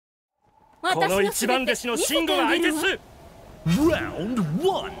この一番弟子のシンゴが相手っす。Round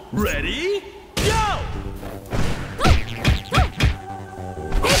 1 Ready Go!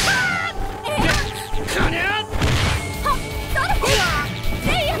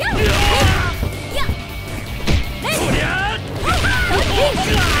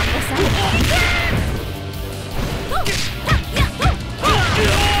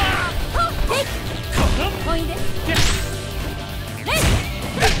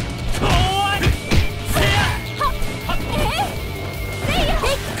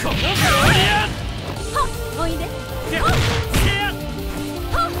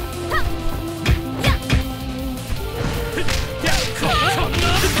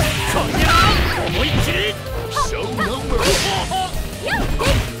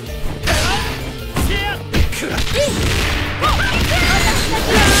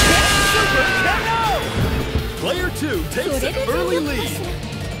 Player 2 takes an early lead.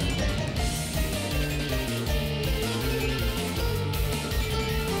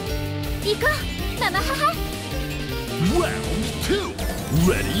 Round 2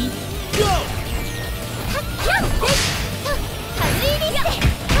 Ready Go!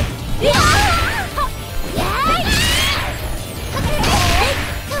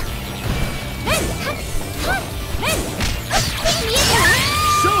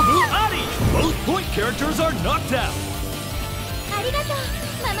 Both point characters are knocked out. ありがとう、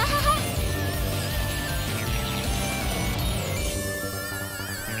ママ母。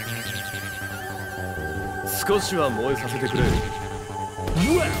少しは燃えさせてくれ。Round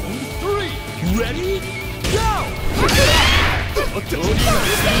 3 Ready Go! おっと、熱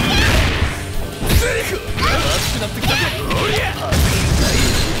くなってきたぜ。おりゃ！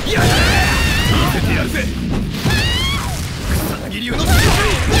やれ！見せてやるぜ。草薙流の強い！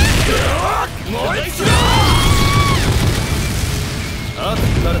燃えしろ！熱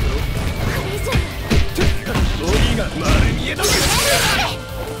くなるだろ。ボディが丸見えだぜ。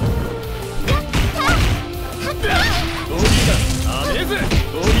ボディが甘えず。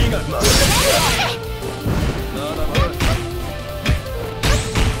ボディが丸見え。まだまだ。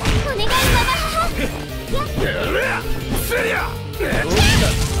お願い、ママ母。やれ！せりゃ！ボディが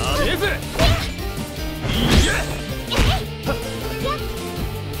甘えず。いや！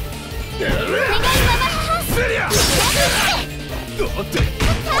やれ！せりゃ！どうって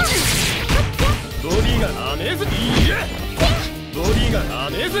ボディが甘えず。いや！ボディが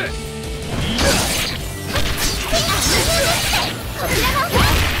甘えず。いや！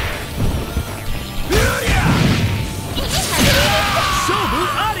勝負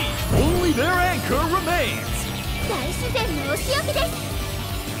あり。Only their anchor remains. 大自然のお仕置きです。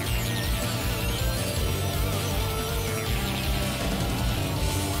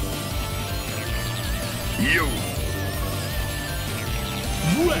You.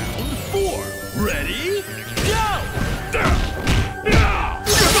 Round 4 Ready Go!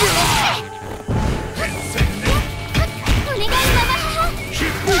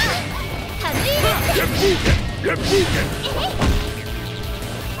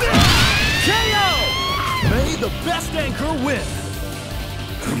 KO! May the best anchor win!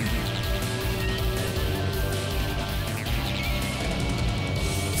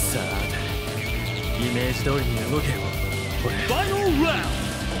 さあ、イメージ通りに動けよ。Final round!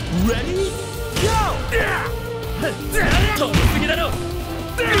 Ready? Go! 飛びすぎだろ！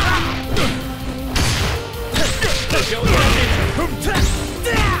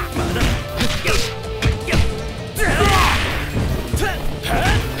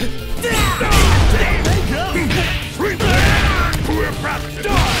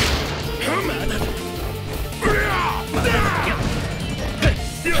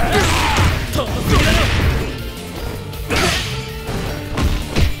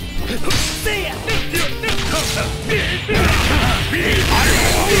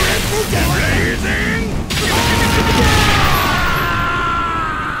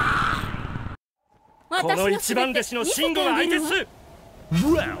まだこの一番弟子のシンゴが相手っす。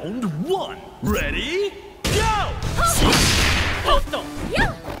Round 1 Ready Go! おっと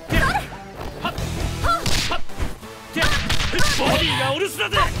ボディがお留守だ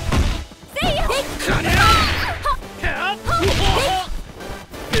ぜ。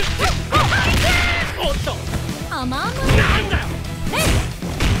おっとアマームなんだよ。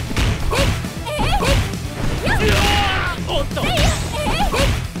おっとKO!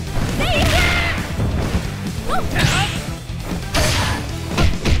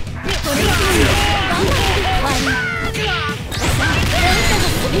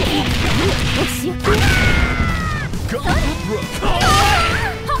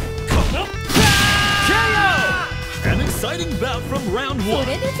 An exciting bout from round 1. そ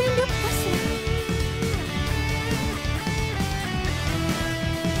れで全力かしら。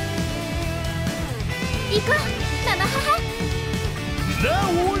行こうママ母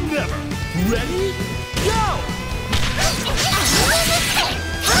Now or never. Ready? Go!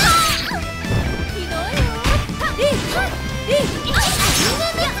 ひどいよ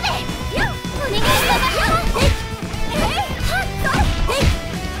お願いママ母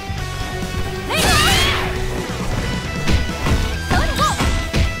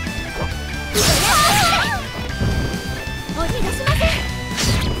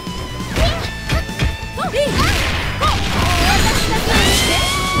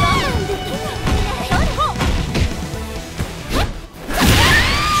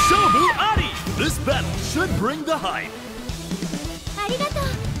This battle should bring the hype. ありがとう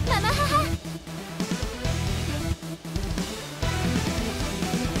ママ母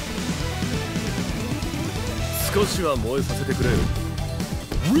少しは燃えさせてくれよ。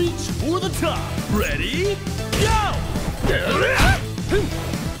Reach for the top. Ready? Go!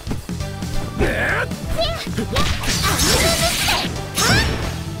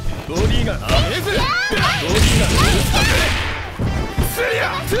 ボディがアメーズ。ボディがスリ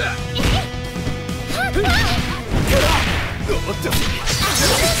ア。おっと。熱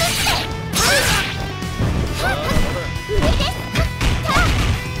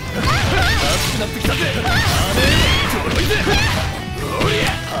くなってきたぜ。アメーズ。ちょろいぜ。おりゃ。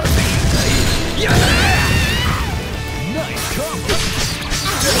やだ。ナイスコンボ。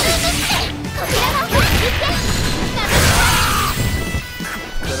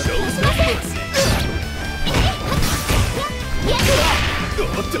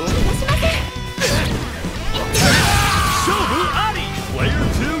勝負あり Player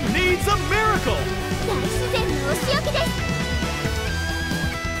 2 needs a miracle 大自然のお仕置きです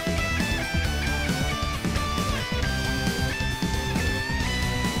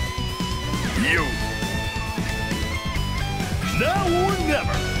You Now or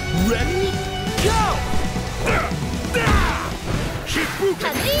never Ready? Go!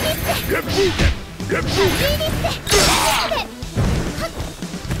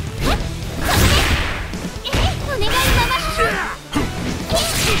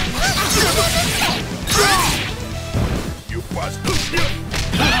 You must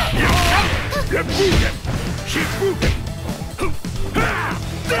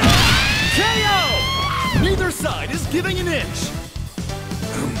KO! Neither side is giving an inch.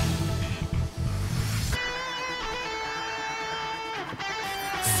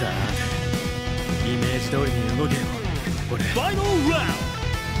 Final round.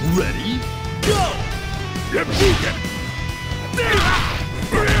 Ready? Go! You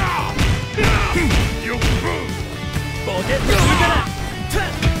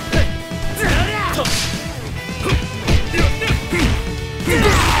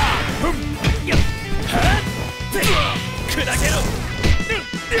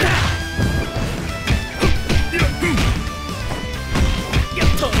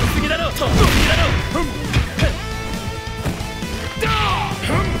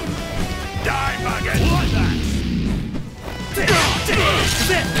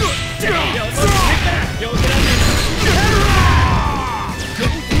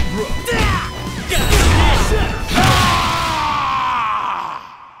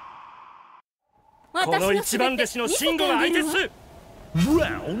この一番弟子のシンゴが相手っす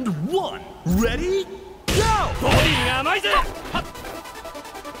Round 1 Ready? Go! ボディが甘いぜ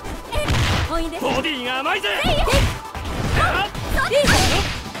ボディが甘いぜ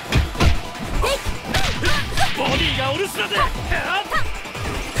ボディがお留守だぜ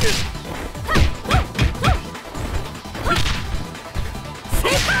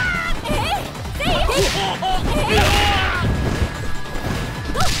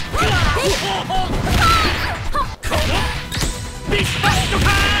ビッバット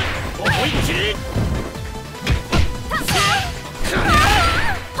か思いっきり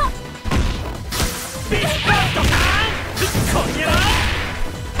ビッバットかこりゃ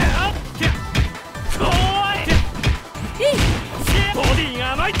ボディ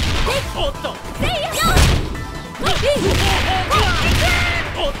が甘いおっと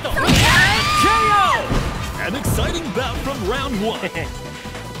おっと KO! An exciting bout from round 1.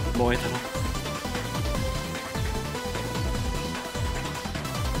 燃えたな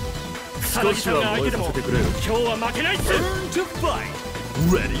少しは燃えさせてくれよ。今日は負けないっす Turn to fight.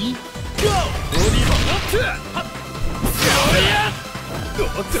 Ready? Go! ボディもノック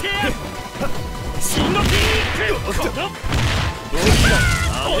シンゴキックこのボディが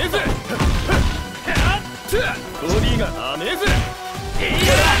アメーズボディがアメーズ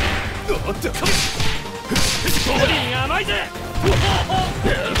おっとボディが甘いぜ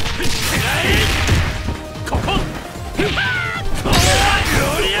こここ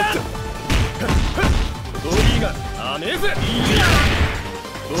りゃ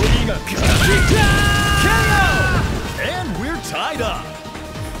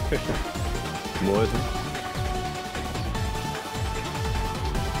燃えてる。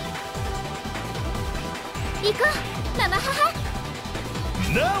行こうママ母。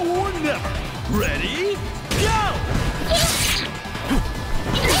 Now or never. Ready? Go!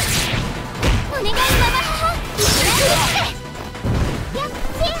 お願いママ母。やっ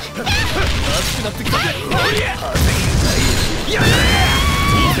熱くなってきたぜ。やれ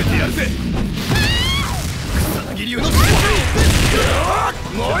見せてやるぜ。草薙流のも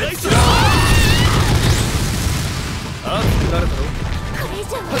う一度熱くなるだろ。これ以上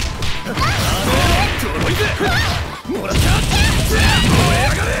はとろいぜ。もらった。燃え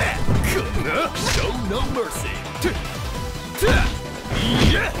上がれ。こんな Show no mercy。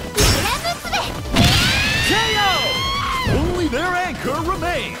いや KO! Only their anchor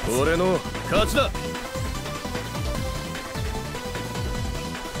remains. 俺の勝ちだ。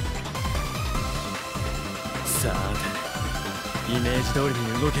さて、イメージ通りに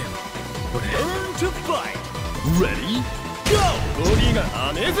動けよ。俺 Learn to fight. Ready? Go! ボディが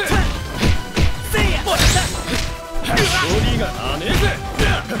甘えぜ。もらった。ボディが甘えぜ。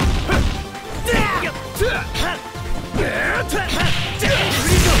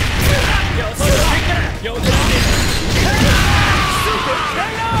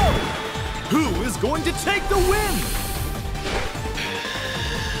Who is going to take the win?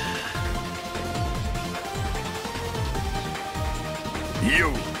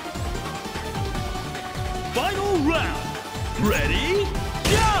 You. Final round. Ready?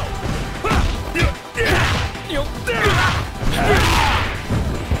 Go!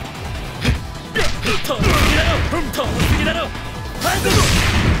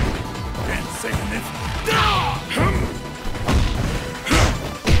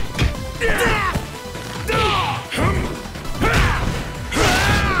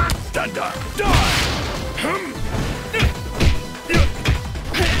 だ